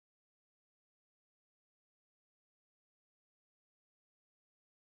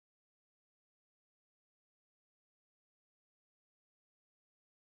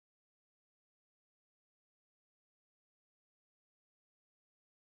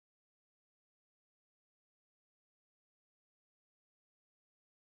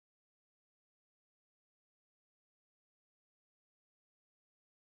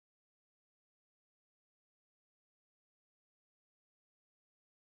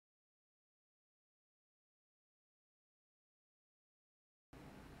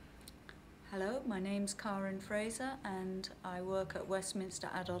Hello, my name's Fraser and I work at Westminster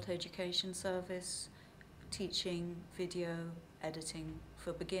Adult Education Service teaching video editing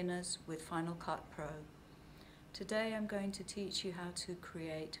for beginners with Final Cut Pro. Today I'm going to teach you how to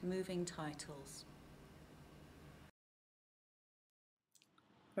create moving titles.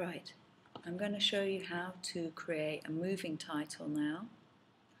 Right, I'm going to show you how to create a moving title now,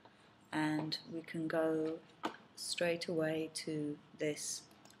 and we can go straight away to this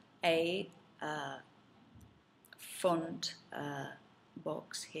font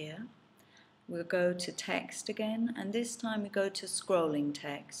box here. We'll go to text again, and this time we go to scrolling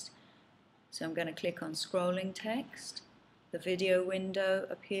text. So I'm going to click on scrolling text. The video window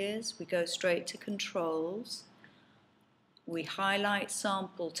appears. We go straight to controls. We highlight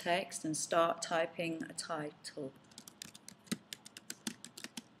sample text and start typing a title.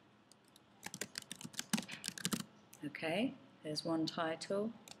 Okay, there's one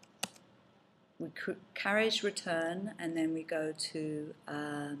title. We carriage return, and then we go to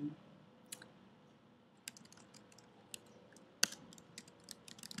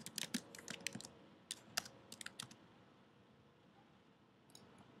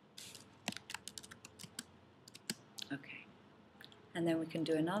okay, and then we can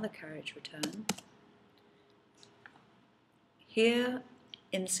do another carriage return. Here,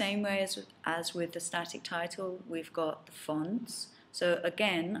 in the same way as with the static title, we've got the fonts. So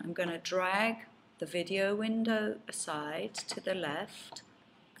again, I'm going to drag the video window aside to the left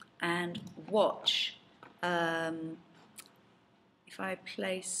and watch. If I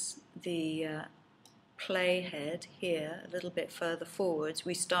place the playhead here a little bit further forwards,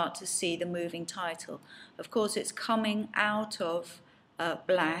 we start to see the moving title. Of course, it's coming out of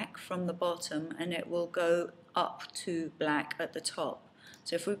black from the bottom, and it will go up to black at the top.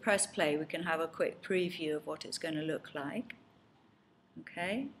 So if we press play, we can have a quick preview of what it's going to look like.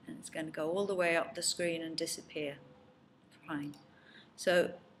 Okay, and it's going to go all the way up the screen and disappear. Fine.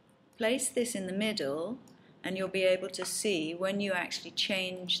 So place this in the middle, and you'll be able to see when you actually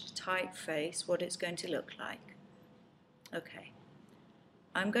change the typeface what it's going to look like. Okay,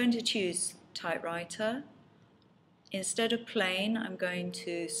 I'm going to choose typewriter. Instead of plain, I'm going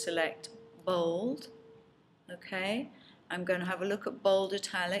to select bold. Okay, I'm going to have a look at bold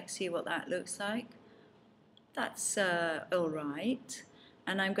italic, see what that looks like. That's all right,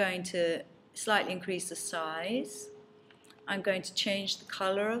 and I'm going to slightly increase the size. I'm going to change the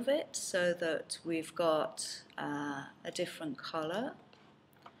color of it so that we've got a different color.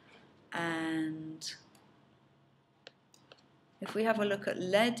 And if we have a look at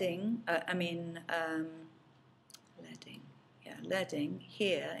leading, leading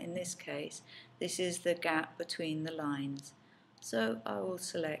here in this case, this is the gap between the lines. So I will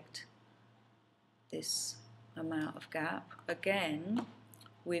select this amount of gap. Again,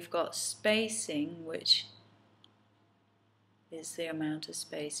 we've got spacing, which is the amount of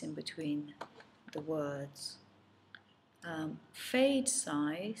space in between the words. Fade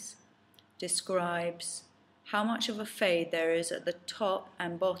size describes how much of a fade there is at the top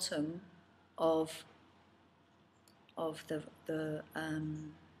and bottom of the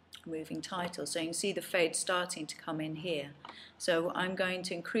moving title. So you can see the fade starting to come in here. So I'm going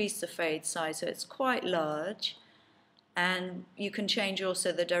to increase the fade size so it's quite large, and you can change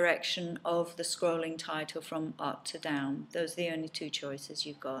also the direction of the scrolling title from up to down. Those are the only two choices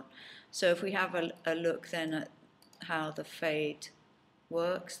you've got. So if we have a look then at how the fade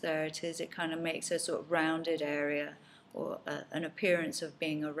works, there it is. It kind of makes a sort of rounded area, or an appearance of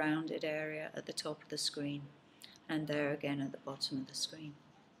being a rounded area at the top of the screen, and there again at the bottom of the screen.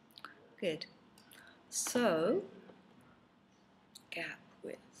 Good. So, gap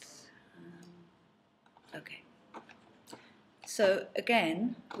width. Okay. So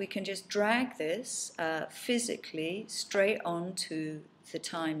again, we can just drag this physically straight onto the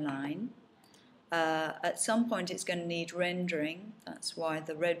timeline. At some point it's going to need rendering. That's why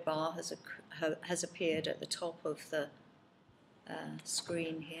the red bar has appeared at the top of the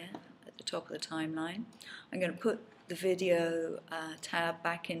screen here, at the top of the timeline. I'm going to put the video tab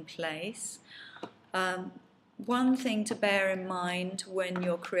back in place. One thing to bear in mind when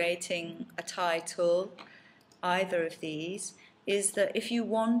you're creating a title, either of these, is that if you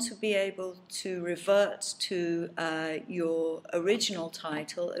want to be able to revert to your original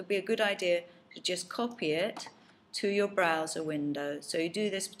title, it would be a good idea to just copy it to your browser window. So you do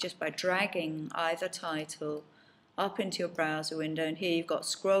this just by dragging either title up into your browser window, and here you've got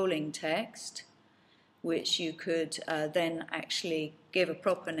scrolling text, which you could then actually give a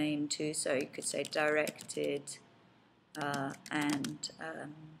proper name to. So you could say directed and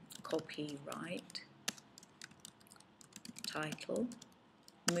copyright title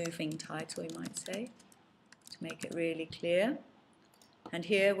moving title, you might say, to make it really clear. And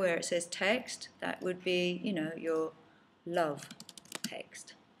here where it says text, that would be, you know, your love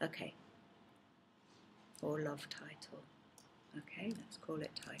text. Okay. Or love title. Okay, let's call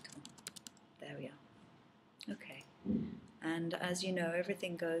it title. There we are. Okay. And as you know,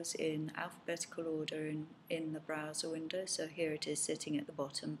 everything goes in alphabetical order in the browser window. So here it is sitting at the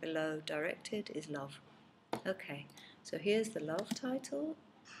bottom. Below directed is love. Okay, so here's the love title.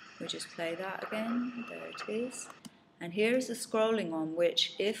 We'll just play that again. There it is. And here is the scrolling one,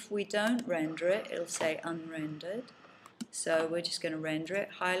 which if we don't render it, it'll say unrendered. So we're just going to render it.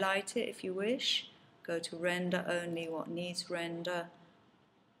 Highlight it if you wish. Go to render only what needs render.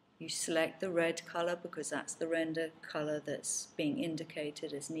 You select the red color because that's the render color that's being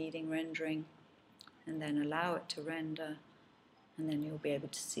indicated as needing rendering, and then allow it to render, and then you'll be able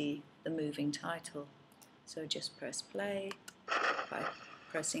to see the moving title. So just press play by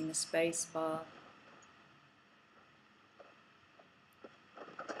pressing the space bar.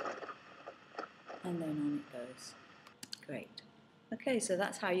 And then on it goes. Great. Okay, so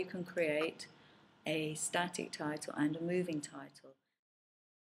that's how you can create a static title and a moving title.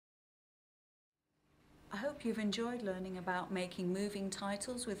 I hope you've enjoyed learning about making moving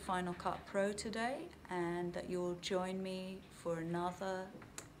titles with Final Cut Pro today, and that you'll join me for another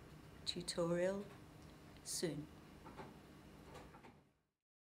tutorial soon.